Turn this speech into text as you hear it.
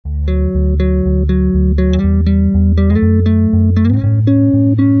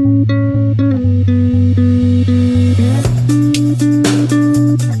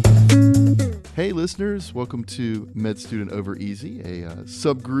Med Student Over Easy, a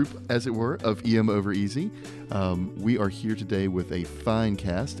subgroup, as it were, of EM Over Easy. We are here today with a fine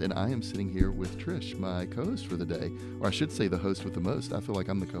cast, and I am sitting here with Trish, my co-host for the day, or I should say the host with the most. I feel like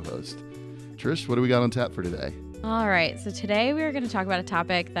I'm the co-host. Trish, what do we got on tap for today? All right, so today we are going to talk about a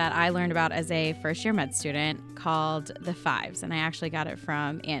topic that I learned about as a first-year med student called the fives, and I actually got it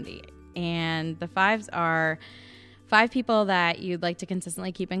from Andy. And the fives are 5 people that you'd like to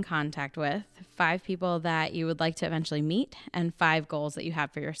consistently keep in contact with, 5 people that you would like to eventually meet, and 5 goals that you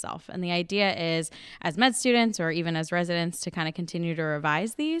have for yourself. And the idea is, as med students or even as residents, to kind of continue to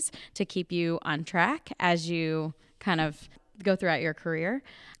revise these to keep you on track as you kind of go throughout your career.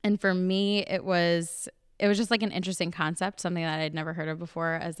 And for me, it was just like an interesting concept, something that I'd never heard of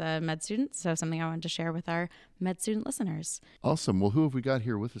before as a med student. So something I wanted to share with our med student listeners. Awesome. Well, who have we got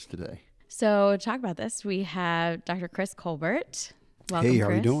here with us today? So to talk about this, we have Dr. Chris Colbert. Welcome, Hey, how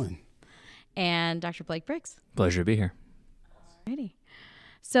Chris. are you doing? And Dr. Blake Briggs. Pleasure to be here. Alrighty.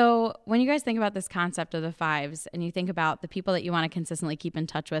 So when you guys think about this concept of the fives and you think about the people that you want to consistently keep in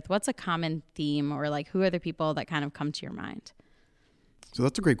touch with, what's a common theme, or like who are the people that kind of come to your mind? So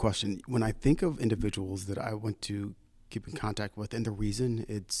that's a great question. When I think of individuals that I want to keep in contact with, and the reason,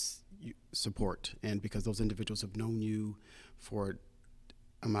 it's support. And because those individuals have known you for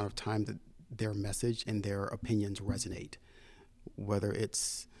amount of time that their message and their opinions resonate, whether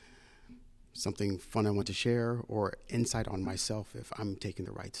it's something fun I want to share or insight on myself if I'm taking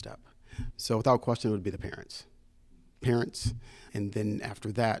the right step. So without question, it would be the parents. And then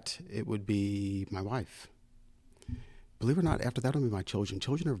after that, it would be my wife. Believe it or not, after that, it'll be my children.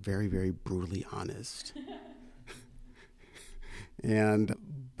 Children are very, very brutally honest. And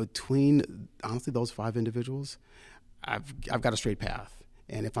between, honestly, those 5 individuals, I've got a straight path.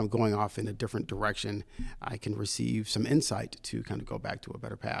 And if I'm going off in a different direction, I can receive some insight to kind of go back to a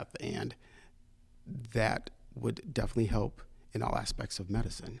better path. And that would definitely help in all aspects of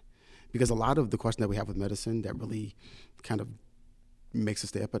medicine. Because a lot of the question that we have with medicine that really kind of makes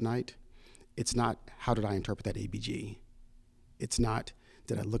us stay up at night, it's not how did I interpret that ABG? It's not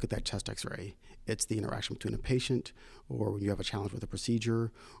did I look at that chest x-ray? It's the interaction between a patient, or when you have a challenge with a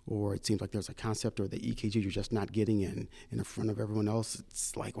procedure, or it seems like there's a concept or the EKG you're just not getting in front of everyone else.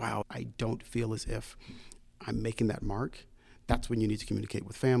 It's like, wow, I don't feel as if I'm making that mark. That's when you need to communicate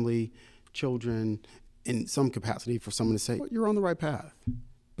with family, children, in some capacity for someone to say, well, you're on the right path,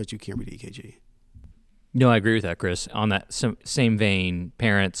 but you can't read EKG. No, I agree with that, Chris. On that same vein,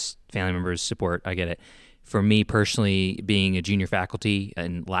 parents, family members, support, I get it. For me personally, being a junior faculty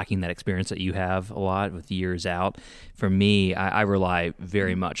and lacking that experience that you have a lot with years out, for me, I rely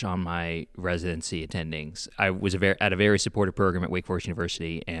very much on my residency attendings. I was at a very supportive program at Wake Forest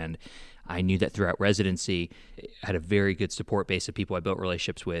University, and I knew that throughout residency, I had a very good support base of people I built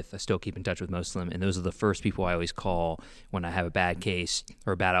relationships with. I still keep in touch with most of them, and those are the first people I always call when I have a bad case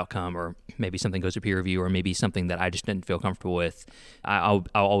or a bad outcome, or maybe something goes to peer review, or maybe something that I just didn't feel comfortable with. I'll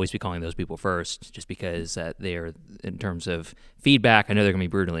always be calling those people first, just because they're, in terms of feedback, I know they're going to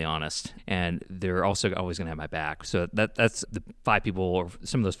be brutally honest, and they're also always going to have my back. So that's the 5 people, or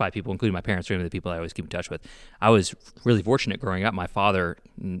some of those 5 people, including my parents, are the people I always keep in touch with. I was really fortunate growing up. My father,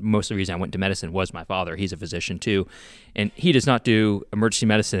 most of the reason I went into medicine was my father. He's a physician too, and he does not do emergency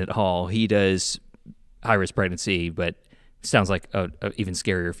medicine at all. He does high-risk pregnancy, but sounds like a even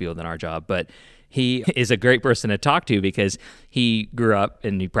scarier field than our job. But he is a great person to talk to because he grew up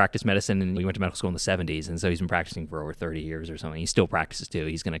and he practiced medicine, and we went to medical school in the 70s, and so he's been practicing for over 30 years or something. He still practices too.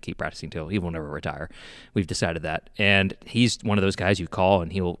 He's going to keep practicing till he will never retire. We've decided that. And he's one of those guys you call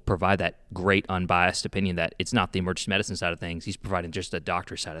and he'll provide that great unbiased opinion that it's not the emergency medicine side of things. He's providing just the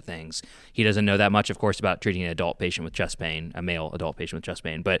doctor side of things. He doesn't know that much, of course, about treating an adult patient with chest pain, a male adult patient with chest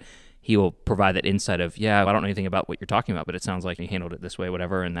pain, but he will provide that insight of, yeah, I don't know anything about what you're talking about, but it sounds like you handled it this way,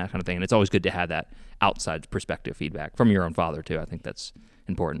 whatever, and that kind of thing. And it's always good to have that outside perspective feedback from your own father, too. I think that's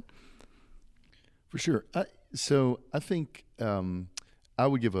important. For sure. So I think I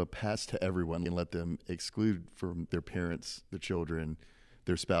would give a pass to everyone and let them exclude from their parents, their children,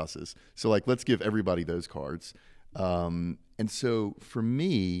 their spouses. So like, let's give everybody those cards. And so for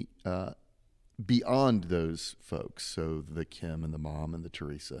me, beyond those folks, so the Kim and the mom and the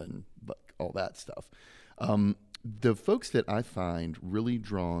Teresa and all that stuff, the folks that I find really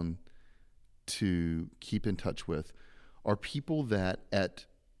drawn to keep in touch with are people that at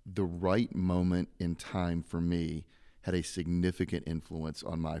the right moment in time for me had a significant influence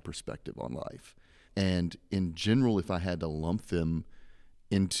on my perspective on life. And in general, if I had to lump them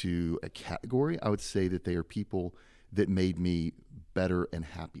into a category, I would say that they are people that made me better and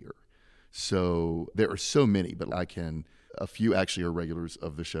happier. So there are so many, but a few actually are regulars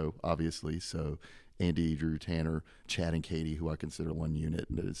of the show, obviously. So Andy, Drew, Tanner, Chad, and Katie, who I consider one unit,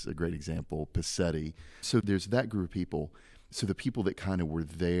 is a great example. Passetti. So there's that group of people. So the people that kind of were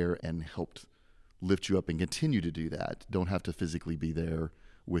there and helped lift you up and continue to do that don't have to physically be there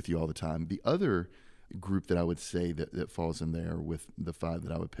with you all the time. The other group that I would say that falls in there with the 5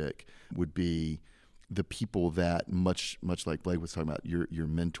 that I would pick would be the people that much like Blake was talking about, your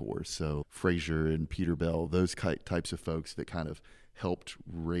mentors. So Frazier and Peter Bell, those types of folks that kind of helped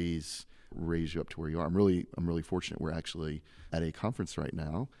raise you up to where you are. I'm really fortunate. We're actually at a conference right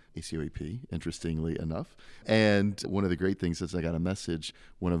now, ACOEP, interestingly enough. And one of the great things is I got a message.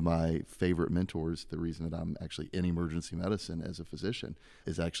 One of my favorite mentors, the reason that I'm actually in emergency medicine as a physician,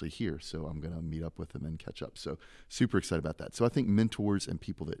 is actually here. So I'm going to meet up with them and catch up. So super excited about that. So I think mentors and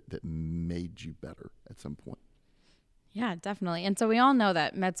people that made you better at some point. Yeah, definitely. And so we all know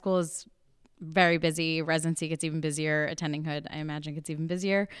that med school is very busy. Residency gets even busier. Attending hood, I imagine, gets even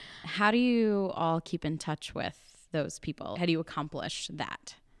busier. How do you all keep in touch with those people? How do you accomplish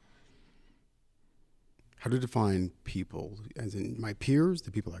that? How to define people, as in my peers,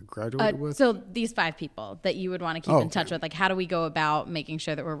 the people I graduated with? So these 5 people that you would want to keep in touch with, like how do we go about making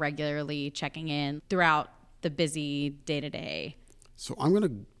sure that we're regularly checking in throughout the busy day-to-day? So I'm going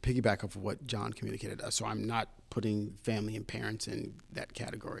to piggyback off of what John communicated. So I'm not putting family and parents in that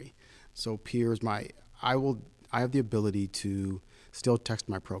category. So peers, I have the ability to still text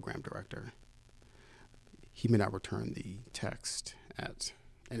my program director. He may not return the text at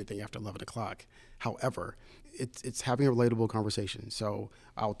anything after 11 o'clock. However, it's having a relatable conversation. So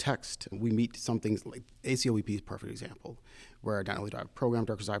I'll text. We meet some things like ACOEP is a perfect example, where not only do I have program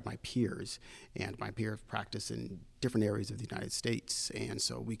directors, I have my peers, and my peers practice in different areas of the United States. And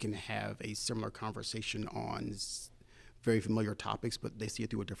so we can have a similar conversation on very familiar topics, but they see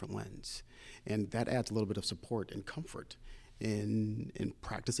it through a different lens. And that adds a little bit of support and comfort in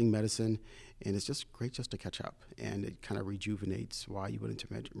practicing medicine. And it's just great just to catch up. And it kind of rejuvenates why you went into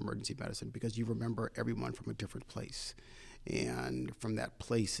emergency medicine, because you remember everyone from a different place. And from that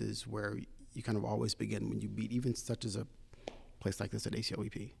place is where you kind of always begin when you meet, even such as a place like this at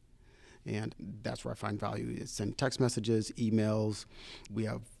ACOEP. And that's where I find value. Is send text messages, emails. We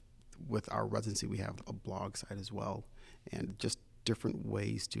have, with our residency, we have a blog site as well. And just different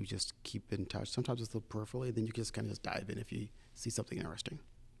ways to just keep in touch. Sometimes it's a little peripherally, then you can just kind of just dive in if you see something interesting.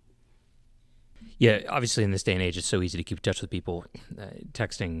 Yeah, obviously in this day and age, it's so easy to keep in touch with people,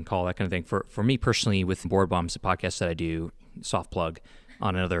 texting, call, that kind of thing. For me personally, with Board Bombs, the podcast that I do, soft plug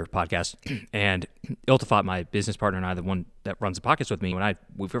on another podcast, and Iltifat, my business partner, and I, the one that runs the podcast with me, when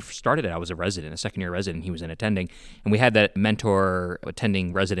we first started it, I was a resident, a second-year resident, he was an attending, and we had that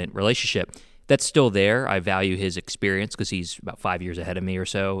mentor-attending-resident relationship. That's still there. I value his experience because he's about 5 years ahead of me or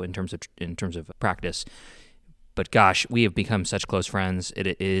so in terms of practice. But gosh, we have become such close friends.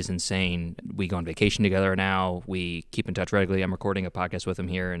 It is insane. We go on vacation together now. We keep in touch regularly. I'm recording a podcast with him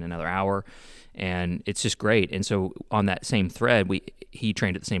here in another hour, and it's just great. And so on that same thread, he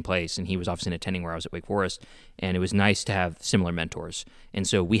trained at the same place, and he was obviously attending where I was at Wake Forest, and it was nice to have similar mentors. And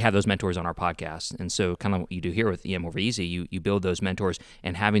so we have those mentors on our podcast. And so kind of what you do here with EM Over Easy, you build those mentors,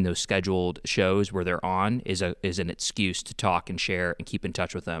 and having those scheduled shows where they're on is an excuse to talk and share and keep in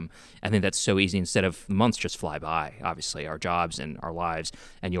touch with them. I think that's so easy instead of months just fly by, obviously, our jobs and our lives.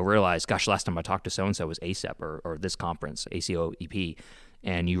 And you'll realize, gosh, last time I talked to so-and-so was ACEP or this conference, ACOEP.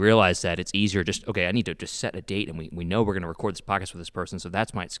 And you realize that it's easier just, okay, I need to just set a date, and we know we're going to record this podcast with this person, so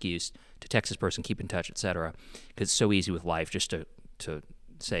that's my excuse to text this person, keep in touch, et cetera. Because it's so easy with life just to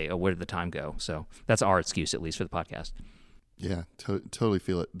say, oh, where did the time go? So that's our excuse, at least for the podcast. Yeah, totally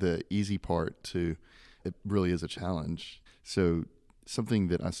feel it. The easy part, it really is a challenge. So something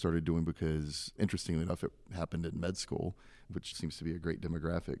that I started doing because, interestingly enough, it happened in med school, which seems to be a great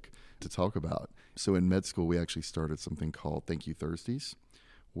demographic to talk about. So in med school, we actually started something called Thank You Thursdays,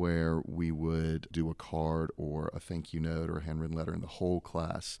 where we would do a card or a thank you note or a handwritten letter, and the whole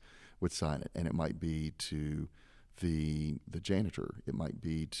class would sign it. And it might be to the janitor, it might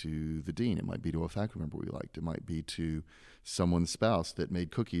be to the dean, it might be to a faculty member we liked, it might be to someone's spouse that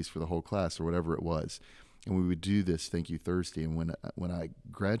made cookies for the whole class or whatever it was. And we would do this Thank You Thursday. And when I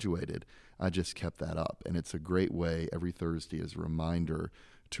graduated, I just kept that up. And it's a great way every Thursday as a reminder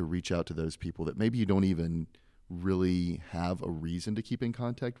to reach out to those people that maybe you don't even really have a reason to keep in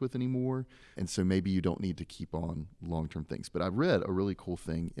contact with anymore. And so maybe you don't need to keep on long-term things. But I read a really cool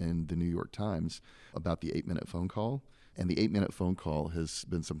thing in the New York Times about the 8-minute phone call. And the 8-minute phone call has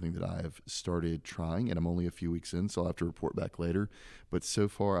been something that I've started trying, and I'm only a few weeks in, so I'll have to report back later. But so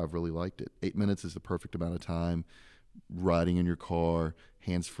far, I've really liked it. 8 minutes is the perfect amount of time. Riding in your car,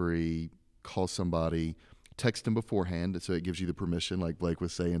 hands-free, call somebody, text them beforehand, so it gives you the permission, like Blake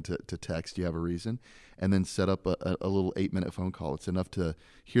was saying, to text. You have a reason, and then set up a little 8-minute phone call. It's enough to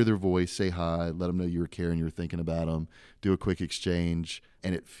hear their voice, say hi, let them know you were caring, you were thinking about them, do a quick exchange,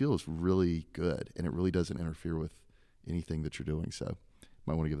 and it feels really good, and it really doesn't interfere with anything that you're doing. So,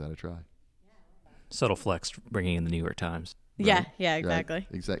 might want to give that a try. Subtle flex, bringing in the New York Times. Right? Yeah, exactly. Right,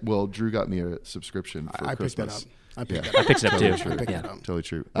 exactly. Well, Drew got me a subscription for I picked Christmas. that up. I picked I picked it up too. Totally true. it up. Totally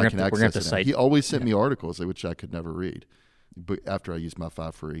true. We're I can gonna have to access it now. cite- He always sent me articles, which I could never read, but after I used my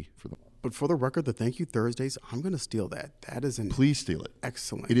 5 free for them. But for the record, the Thank You Thursdays, I'm going to steal that. That is an Please steal it.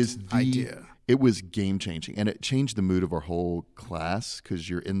 excellent It is the idea. It was game changing, and it changed the mood of our whole class because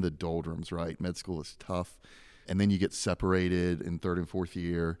you're in the doldrums, right? Med school is tough, and then you get separated in 3rd and 4th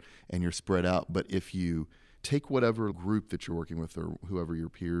year, and you're spread out. But if you take whatever group that you're working with, or whoever your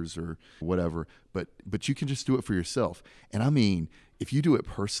peers or whatever, but you can just do it for yourself. And I mean, if you do it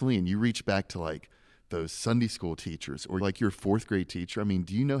personally and you reach back to like those Sunday school teachers or like your 4th grade teacher, I mean,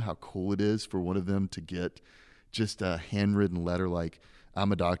 do you know how cool it is for one of them to get just a handwritten letter like,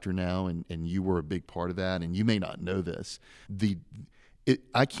 I'm a doctor now, and you were a big part of that, and you may not know this.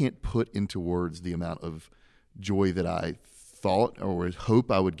 I can't put into words the amount of joy that I thought or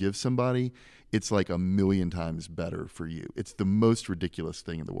hope I would give somebody. It's like a million times better for you. It's the most ridiculous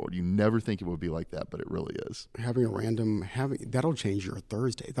thing in the world. You never think it would be like that, but it really is. That'll change your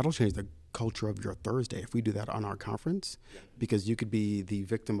Thursday. That'll change the culture of your Thursday if we do that on our conference, because you could be the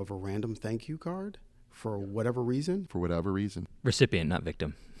victim of a random thank you card for whatever reason. For whatever reason. Recipient, not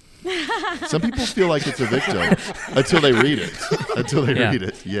victim. Some people feel like it's a victim until they read it. Read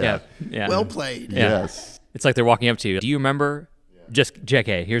it. Yeah. Well played. Yeah. Yes. It's like they're walking up to you. Do you remember? Just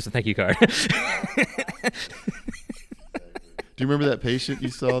JK, here's the thank you card. Do you remember that patient you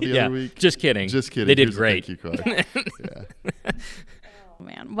saw the other week? Just kidding. Just kidding. They did Here's great. The thank you card. Yeah. Oh,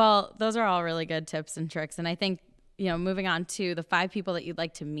 man. Well, those are all really good tips and tricks. And I think, moving on to the 5 people that you'd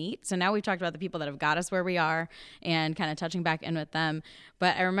like to meet. So now we've talked about the people that have got us where we are and kind of touching back in with them.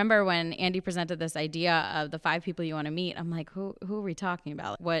 But I remember when Andy presented this idea of the 5 people you want to meet, I'm like, who are we talking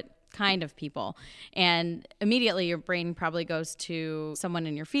about? What kind of people? And immediately your brain probably goes to someone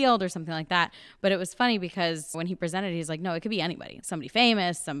in your field or something like that. But it was funny because when he presented, he's like, no, it could be anybody, somebody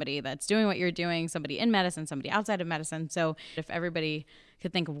famous, somebody that's doing what you're doing, somebody in medicine, somebody outside of medicine. So if everybody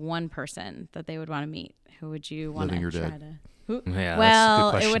could think of one person that they would want to meet, who would you want Living or to try dead? to? Yeah,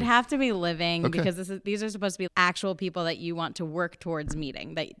 Well, that's a good it would question. have to be living Okay. because these are supposed to be actual people that you want to work towards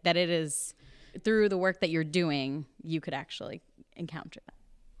meeting, that it is through the work that you're doing, you could actually encounter them.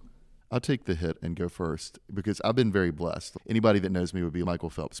 I'll take the hit and go first because I've been very blessed. Anybody that knows me would be Michael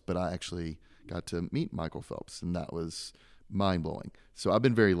Phelps, but I actually got to meet Michael Phelps, and that was mind-blowing. So I've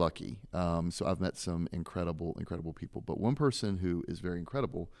been very lucky. So I've met some incredible, incredible people. But one person who is very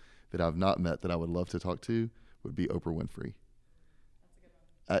incredible that I've not met that I would love to talk to would be Oprah Winfrey.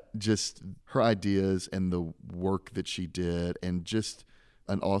 Just her ideas and the work that she did, and just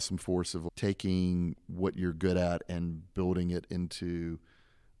an awesome force of taking what you're good at and building it into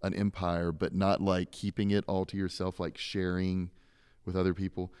an empire, but not like keeping it all to yourself, like sharing with other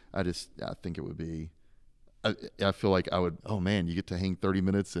people. I think it would be, I feel like I would, oh man, you get to hang 30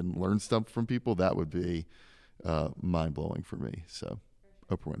 minutes and learn stuff from people. That would be mind blowing for me. So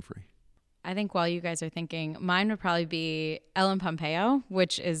Oprah Winfrey. I think while you guys are thinking, mine would probably be Ellen Pompeo,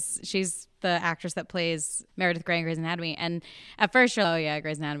 she's the actress that plays Meredith Grey in Grey's Anatomy. And at first you're like, oh yeah,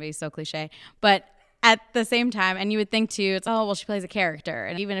 Grey's Anatomy, so cliche. But at the same time, and you would think too, it's, oh, well, she plays a character.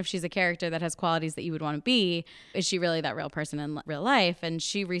 And even if she's a character that has qualities that you would want to be, is she really that real person in real life? And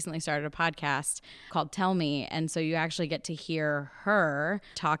she recently started a podcast called Tell Me. And so you actually get to hear her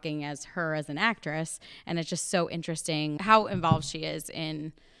talking as her as an actress. And it's just so interesting how involved she is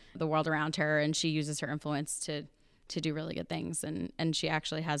in the world around her. And she uses her influence to do really good things. And she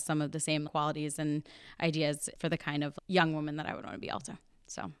actually has some of the same qualities and ideas for the kind of young woman that I would want to be also.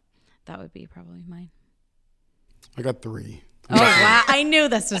 So that would be probably mine. I got 3. Oh, wow. I knew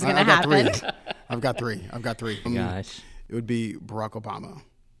this was going to happen. I've got three. Gosh. It would be Barack Obama,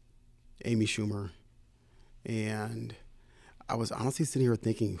 Amy Schumer, and I was honestly sitting here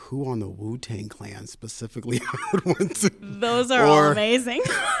thinking who on the Wu-Tang Clan specifically I would want to. Those are all amazing.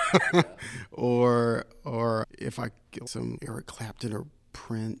 or if I get some Eric Clapton or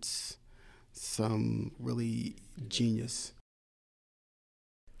Prince, some really genius.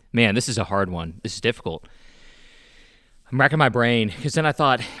 Man, this is a hard one. This is difficult. I'm racking my brain because then I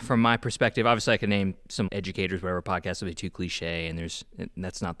thought, from my perspective, obviously I could name some educators, whatever podcasts would be too cliche, and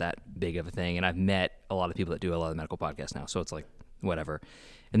that's not that big of a thing. And I've met a lot of people that do a lot of medical podcasts now, so it's like whatever.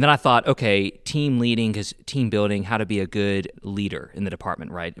 And then I thought, okay, team leading, because team building, how to be a good leader in the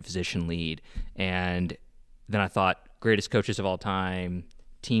department, right? A physician lead. And then I thought greatest coaches of all time,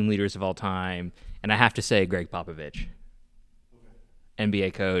 team leaders of all time, and I have to say Greg Popovich.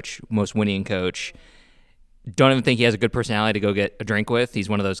 NBA coach, most winning coach. Don't even think he has a good personality to go get a drink with. He's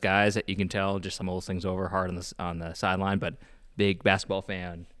one of those guys that you can tell just some old things over hard on the sideline, but big basketball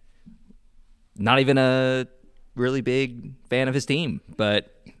fan. Not even a really big fan of his team,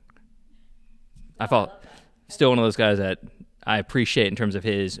 but I felt still one of those guys that I appreciate in terms of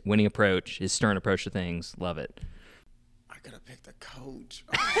his winning approach, his stern approach to things. Love it. I could have picked a coach.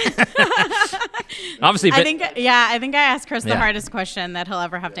 Obviously, I think I asked Chris the hardest question that he'll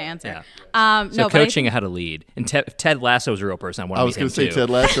ever have to answer. Yeah. So coaching how to lead. And Ted Lasso was a real person. I was going to say Ted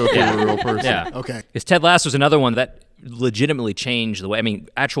Lasso is a real person. Yeah. Okay. Because Ted Lasso was another one that legitimately changed the way. I mean,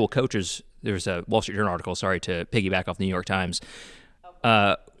 actual coaches. There's a Wall Street Journal article. Sorry to piggyback off the New York Times.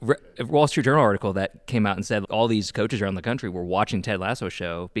 Wall Street Journal article that came out and said all these coaches around the country were watching Ted Lasso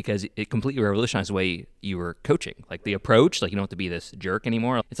show because it completely revolutionized the way you were coaching. Like the approach, like you don't have to be this jerk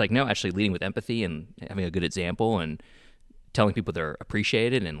anymore. It's like, no, actually leading with empathy and having a good example and telling people they're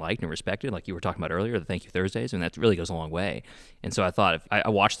appreciated and liked and respected, like you were talking about earlier, the Thank You Thursdays, and that really goes a long way. And so I thought, I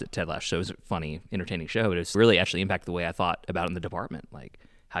watched the Ted Lasso show. It was a funny, entertaining show, but it's really actually impacted the way I thought about it in the department, like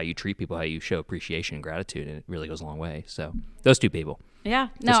how you treat people, how you show appreciation and gratitude, and it really goes a long way. So those two people. Yeah,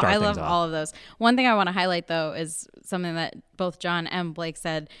 no, I love all of those. One thing I want to highlight, though, is something that both John and Blake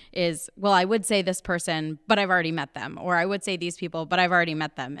said is, well, I would say this person, but I've already met them. Or I would say these people, but I've already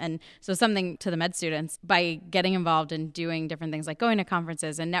met them. And so something to the med students, by getting involved in doing different things like going to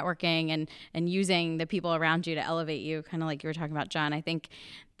conferences and networking and using the people around you to elevate you, kind of like you were talking about, John, I think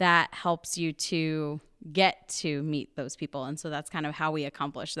that helps you to get to meet those people. And so that's kind of how we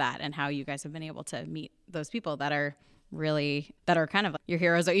accomplish that and how you guys have been able to meet those people that are kind of your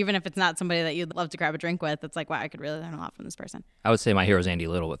heroes, or even if it's not somebody that you'd love to grab a drink with, it's like, wow, I could really learn a lot from this person. I would say my hero is Andy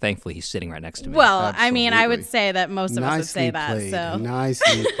Little, but thankfully he's sitting right next to me. Well, Absolutely. I mean, I would say that most of us would say Nicely that. played. So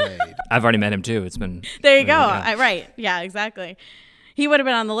Nicely played. I've already met him too. It's been there you go. Right. Yeah, exactly. He would have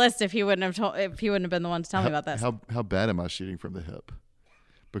been on the list if he wouldn't have been the one to tell me about this. How bad am I shooting from the hip?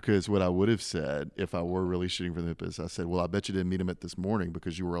 Because what I would have said if I were really shooting from the hip is I said, well, I bet you didn't meet him at this morning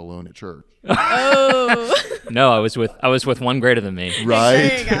because you were alone at church. Oh. No, I was with one greater than me. Right?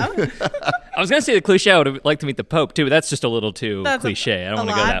 There you go. I was going to say the cliche, I would have liked to meet the Pope too, but that's just a little too cliche. I don't want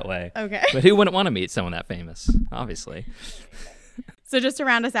to go that way. Okay. But who wouldn't want to meet someone that famous, obviously? So just to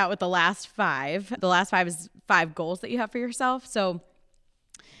round us out with the last five is 5 goals that you have for yourself. So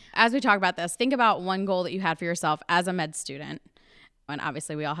as we talk about this, think about one goal that you had for yourself as a med student. And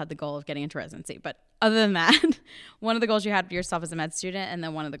obviously we all had the goal of getting into residency, but other than that, one of the goals you had for yourself as a med student, and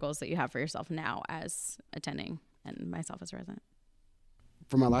then one of the goals that you have for yourself now as attending and myself as a resident.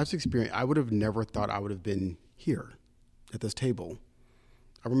 From my life's experience, I would have never thought I would have been here at this table.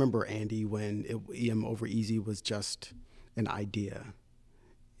 I remember, Andy, when EM over easy was just an idea,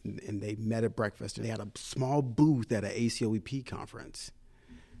 and they met at breakfast, and they had a small booth at an ACOEP conference.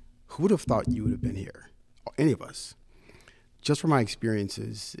 Who would have thought you would have been here? Any of us. Just from my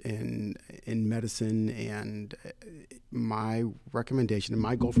experiences in medicine, and my recommendation and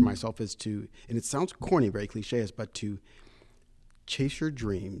my goal for myself is to, and it sounds corny, very cliche, but to chase your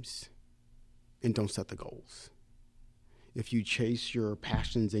dreams and don't set the goals. If you chase your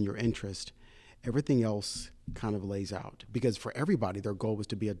passions and your interest, everything else kind of lays out. Because for everybody, their goal was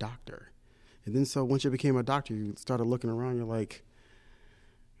to be a doctor. And then so once you became a doctor, you started looking around, you're like,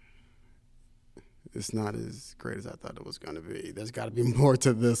 it's not as great as I thought it was going to be. There's got to be more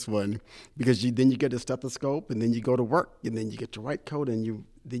to this one, because then you get a stethoscope, and then you go to work, and then you get your white coat, and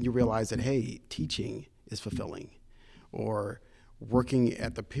then you realize that, hey, teaching is fulfilling, or working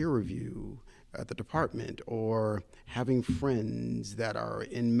at the peer review at the department, or having friends that are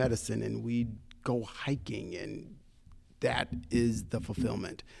in medicine, and we go hiking, and that is the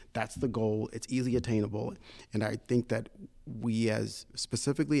fulfillment. That's the goal. It's easily attainable. And I think that we,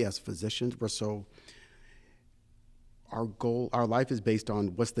 specifically as physicians, our life is based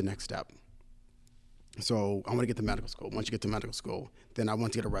on what's the next step. So I want to get to medical school. Once you get to medical school, then I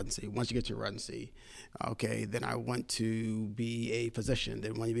want to get a residency. Once you get your residency, okay, then I want to be a physician.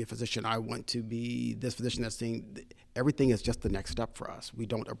 Then when you be a physician, I want to be this physician that's saying everything is just the next step for us. We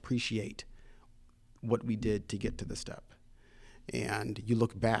don't appreciate what we did to get to this step. And you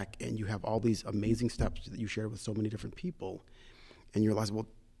look back and you have all these amazing steps that you shared with so many different people, and you realize, well,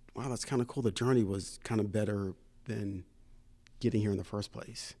 wow, that's kind of cool. The journey was kind of better than getting here in the first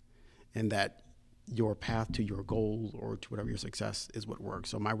place, and that your path to your goal or to whatever your success is what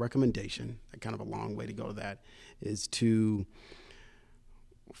works. So my recommendation, kind of a long way to go to that, is to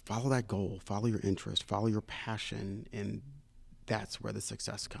follow that goal, follow your interest, follow your passion, and that's where the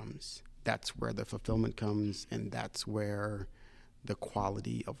success comes. that's where the fulfillment comes, and that's where the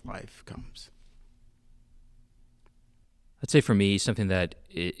quality of life comes. I'd say for me, something that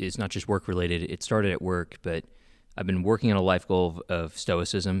is not just work related, it started at work, but I've been working on a life goal of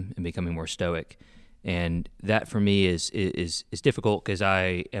stoicism and becoming more stoic. And that for me is difficult because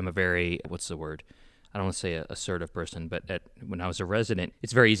I am a very, what's the word? I don't want to say a assertive person, but when I was a resident,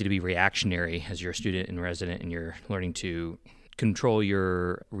 it's very easy to be reactionary as you're a student and resident, and you're learning to control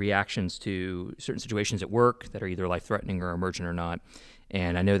your reactions to certain situations at work that are either life-threatening or emergent or not.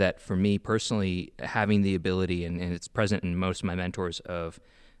 And I know that for me personally, having the ability, and it's present in most of my mentors, of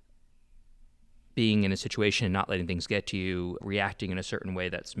being in a situation and not letting things get to you, reacting in a certain way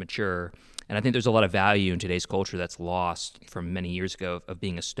that's mature. And I think there's a lot of value in today's culture that's lost from many years ago of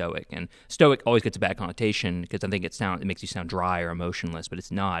being a stoic. And stoic always gets a bad connotation because I think it makes you sound dry or emotionless, but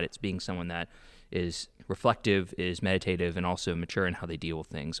it's not. It's being someone that is reflective, is meditative, and also mature in how they deal with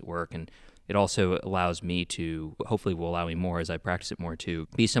things at work. And it also allows me to, hopefully will allow me more as I practice it more, to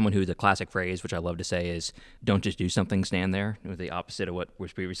be someone who, the classic phrase, which I love to say, is don't just do something, stand there. It was the opposite of what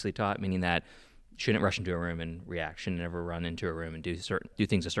was previously taught, meaning that you shouldn't rush into a room and react, shouldn't never run into a room and do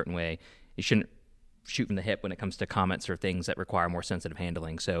things a certain way. You shouldn't shoot from the hip when it comes to comments or things that require more sensitive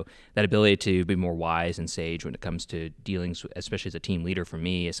handling. So that ability to be more wise and sage when it comes to dealings, especially as a team leader, for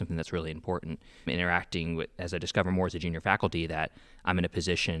me is something that's really important. Interacting with, as I discover more as a junior faculty, that I'm in a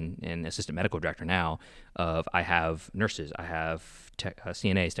position, and assistant medical director now, of I have nurses, I have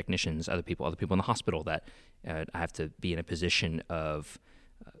CNAs, technicians, other people in the hospital, that I have to be in a position of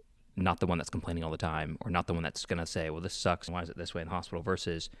not the one that's complaining all the time, or not the one that's going to say, well, this sucks, why is it this way in the hospital,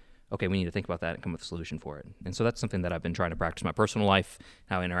 versus, okay, we need to think about that and come up with a solution for it. And so that's something that I've been trying to practice in my personal life,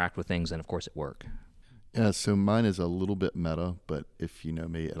 how I interact with things, and of course at work. Yeah, so mine is a little bit meta, but if you know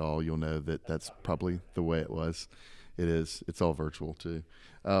me at all, you'll know that that's probably the way it was. It is. It's all virtual too.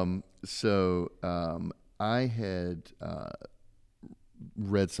 I had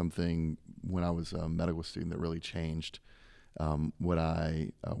read something when I was a medical student that really changed what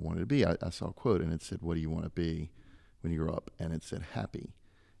I wanted to be. I saw a quote, and it said, "What do you want to be when you grow up?" And it said, "Happy."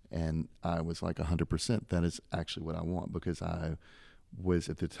 And I was like 100%. That is actually what I want, because I was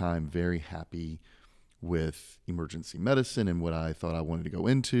at the time very happy with emergency medicine and what I thought I wanted to go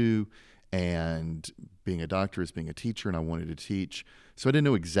into, and being a doctor is being a teacher, and I wanted to teach. So I didn't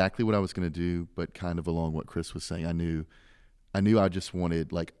know exactly what I was going to do, but kind of along what Chris was saying, I knew I just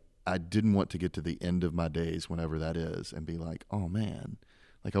wanted, like, I didn't want to get to the end of my days, whenever that is, and be like, oh man,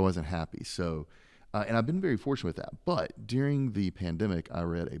 like I wasn't happy. So, and I've been very fortunate with that. But during the pandemic, I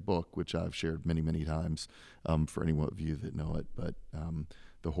read a book, which I've shared many, many times for anyone of you that know it, but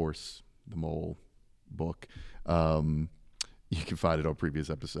The Horse, the Mole book. You can find it on previous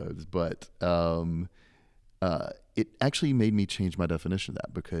episodes. But it actually made me change my definition of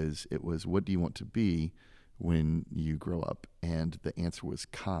that, because it was, what do you want to be when you grow up? And the answer was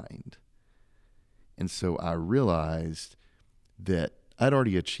kind. And so I realized that I'd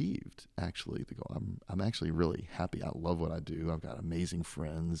already achieved actually the goal. I'm actually really happy. I love what I do. I've got amazing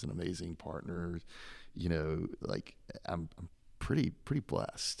friends and amazing partners. You know, like I'm pretty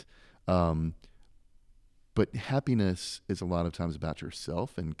blessed. But happiness is a lot of times about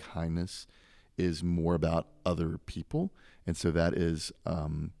yourself, and kindness is more about other people. And so that is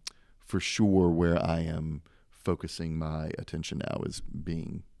for sure where I am focusing my attention now, is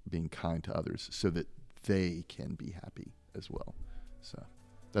being kind to others so that they can be happy as well. So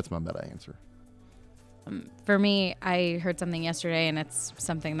that's my meta answer. For me, I heard something yesterday, and it's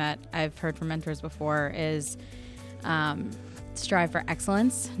something that I've heard from mentors before, is strive for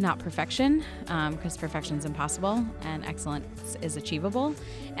excellence, not perfection, because perfection is impossible and excellence is achievable.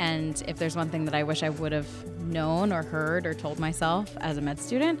 And if there's one thing that I wish I would have known or heard or told myself as a med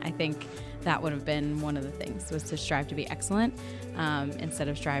student, I think that would have been one of the things, was to strive to be excellent instead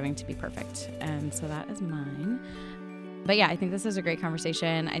of striving to be perfect. And so that is mine. But yeah, I think this is a great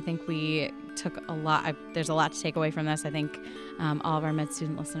conversation. I think we took a lot. There's a lot to take away from this. I think all of our med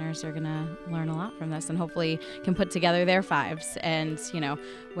student listeners are going to learn a lot from this, and hopefully can put together their fives. And,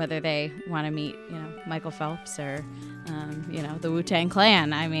 whether they want to meet, Michael Phelps or, the Wu-Tang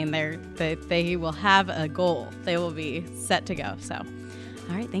Clan, I mean, they will have a goal. They will be set to go. So,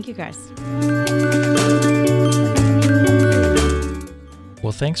 all right. Thank you, guys.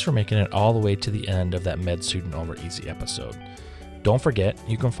 Well, thanks for making it all the way to the end of that Med Student Over Easy episode. Don't forget,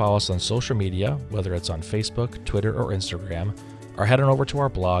 you can follow us on social media, whether it's on Facebook, Twitter, or Instagram, or head on over to our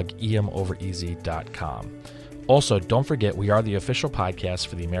blog, emovereasy.com. Also, don't forget, we are the official podcast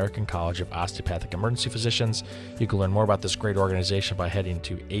for the American College of Osteopathic Emergency Physicians. You can learn more about this great organization by heading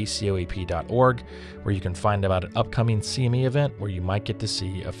to acoep.org, where you can find about an upcoming CME event where you might get to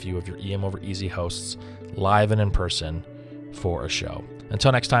see a few of your EM Over Easy hosts live and in person for a show.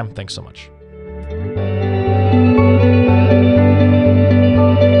 Until next time, thanks so much.